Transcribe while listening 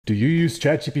Do you use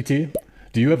ChatGPT?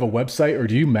 Do you have a website or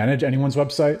do you manage anyone's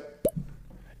website?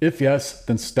 If yes,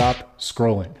 then stop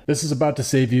scrolling. This is about to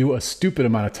save you a stupid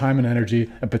amount of time and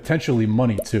energy and potentially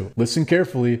money too. Listen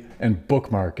carefully and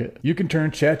bookmark it. You can turn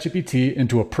ChatGPT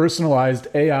into a personalized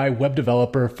AI web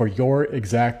developer for your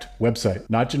exact website.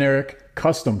 Not generic,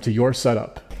 custom to your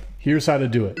setup. Here's how to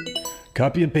do it.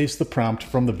 Copy and paste the prompt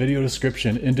from the video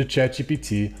description into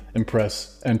ChatGPT and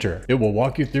press enter. It will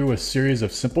walk you through a series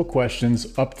of simple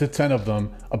questions, up to 10 of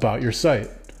them, about your site.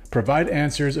 Provide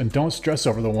answers and don't stress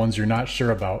over the ones you're not sure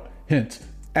about. Hint,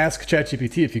 ask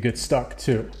ChatGPT if you get stuck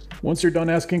too. Once you're done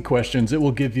asking questions, it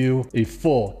will give you a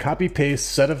full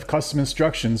copy-paste set of custom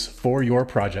instructions for your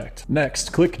project.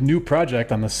 Next, click New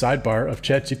Project on the sidebar of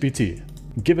ChatGPT.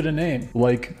 Give it a name,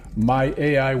 like My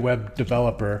AI Web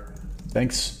Developer.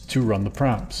 Thanks to run the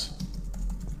prompts.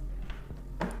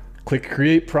 Click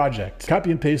Create Project.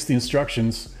 Copy and paste the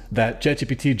instructions that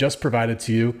ChatGPT just provided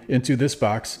to you into this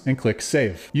box and click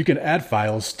Save. You can add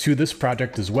files to this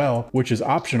project as well, which is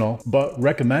optional, but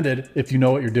recommended if you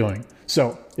know what you're doing.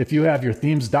 So if you have your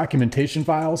theme's documentation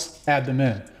files, add them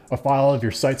in. A file of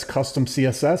your site's custom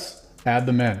CSS, add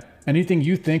them in. Anything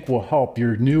you think will help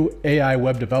your new AI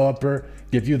web developer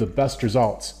give you the best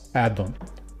results, add them.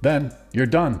 Then you're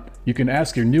done. You can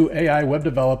ask your new AI web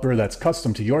developer that's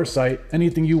custom to your site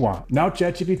anything you want. Now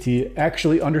ChatGPT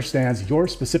actually understands your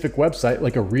specific website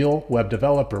like a real web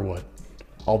developer would.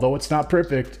 Although it's not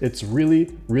perfect, it's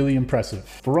really, really impressive.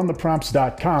 For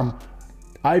runtheprompts.com,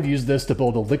 I've used this to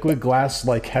build a liquid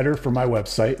glass-like header for my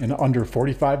website in under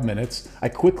 45 minutes. I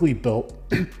quickly built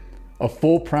a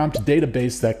full prompt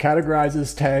database that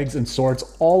categorizes, tags, and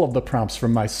sorts all of the prompts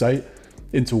from my site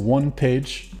into one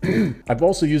page. I've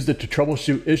also used it to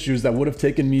troubleshoot issues that would have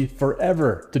taken me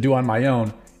forever to do on my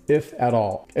own, if at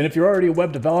all. And if you're already a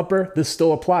web developer, this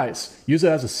still applies. Use it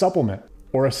as a supplement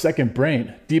or a second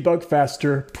brain. Debug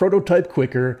faster, prototype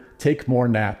quicker, take more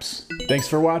naps. Thanks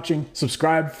for watching.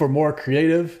 Subscribe for more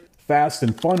creative, fast,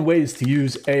 and fun ways to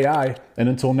use AI. And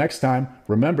until next time,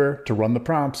 remember to run the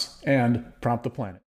prompts and prompt the planet.